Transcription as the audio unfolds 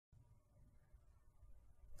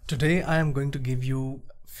Today I am going to give you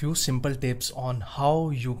few simple tips on how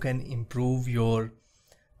you can improve your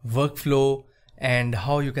workflow and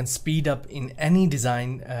how you can speed up in any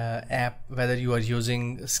design app, whether you are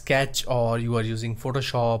using Sketch or you are using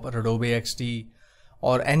Photoshop or Adobe XD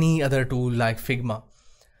or any other tool like Figma.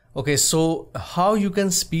 Okay, so how you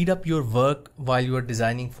can speed up your work while you are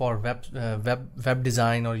designing for web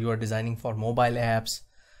design, or you are designing for mobile apps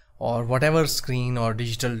or whatever screen or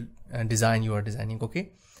digital design you are designing.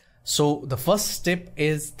 Okay, so the first step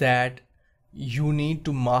is that you need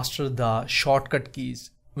to master the shortcut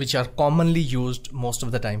keys which are commonly used most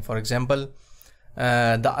of the time. For example,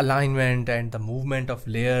 the alignment and the movement of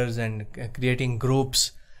layers and creating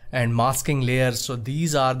groups and masking layers. So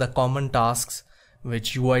these are the common tasks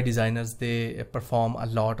which UI designers they perform a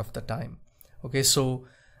lot of the time. Okay, so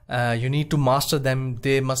you need to master them.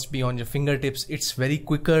 They must be on your fingertips. It's very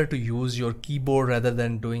quicker to use your keyboard rather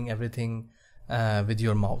than doing everything with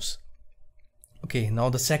your mouse. Okay, now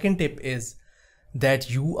the second tip is that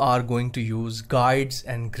you are going to use guides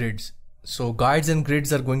and grids. So guides and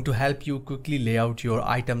grids are going to help you quickly lay out your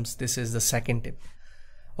items. This is the second tip.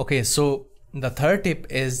 Okay, so the third tip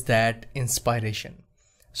is that inspiration.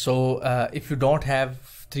 So if you don't have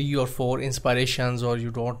 3 or 4 inspirations, or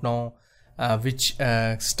you don't know which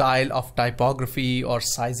style of typography or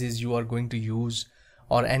sizes you are going to use,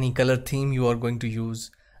 or any color theme you are going to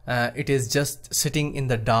use, it is just sitting in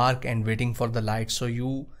the dark and waiting for the light. So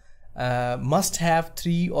you must have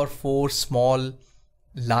 3 or 4 small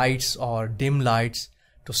lights or dim lights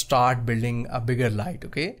to start building a bigger light.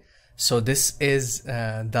 Okay, so this is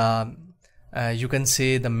you can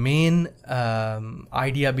say the main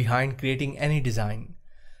idea behind creating any design.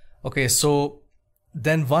 Okay, so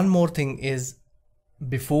then one more thing is,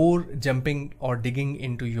 before jumping or digging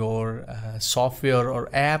into your software or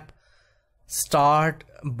app, start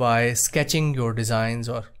by sketching your designs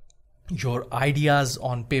or your ideas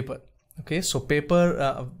on paper. Okay, so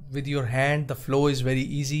paper with your hand, the flow is very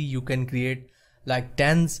easy. You can create like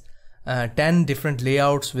 10 different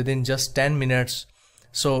layouts within just 10 minutes.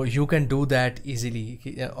 So you can do that easily,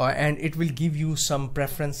 and it will give you some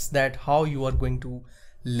preference that how you are going to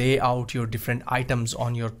lay out your different items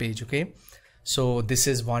on your page. Okay, so this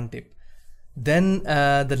is one tip. Then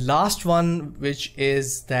the last one, which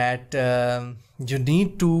is that you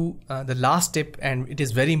need to the last tip, and it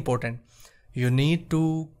is very important, you need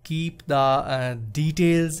to keep the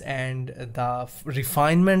details and the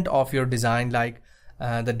refinement of your design, like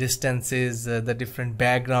the distances, the different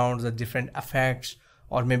backgrounds, the different effects,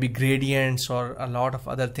 or maybe gradients, or a lot of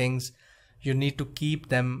other things. You need to keep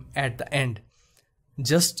them at the end.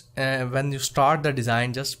 Just when you start the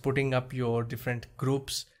design, just putting up your different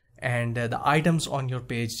groups and the items on your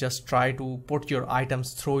page, just try to put your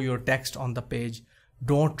items, throw your text on the page.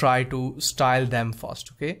 Don't try to style them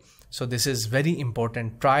first. Okay, so this is very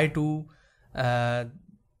important. Try to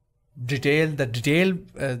detail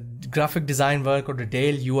graphic design work, or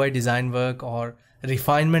detail UI design work, or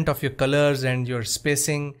refinement of your colors and your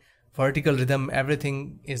spacing, vertical rhythm.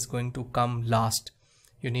 Everything is going to come last.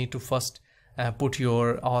 You need to first put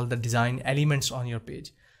all the design elements on your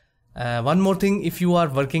page. One more thing, if you are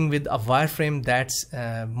working with a wireframe, that's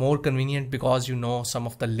more convenient, because you know some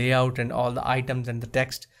of the layout and all the items and the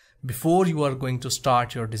text before you are going to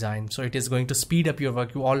start your design. So it is going to speed up your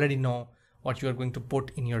work. You already know what you are going to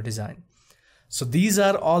put in your design. So these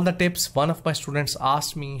are all the tips. One of my students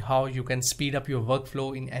asked me how you can speed up your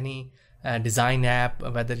workflow in any design app,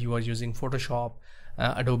 whether you are using Photoshop,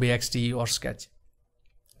 Adobe XD, or Sketch.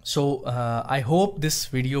 So I hope this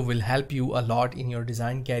video will help you a lot in your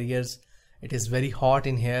design careers. It is very hot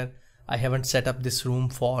in here. I haven't set up this room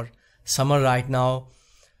for summer right now,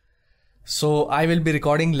 so I will be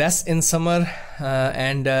recording less in summer.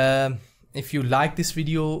 And if you like this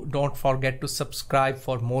video, don't forget to subscribe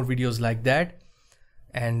for more videos like that.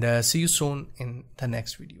 And see you soon in the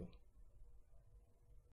next video.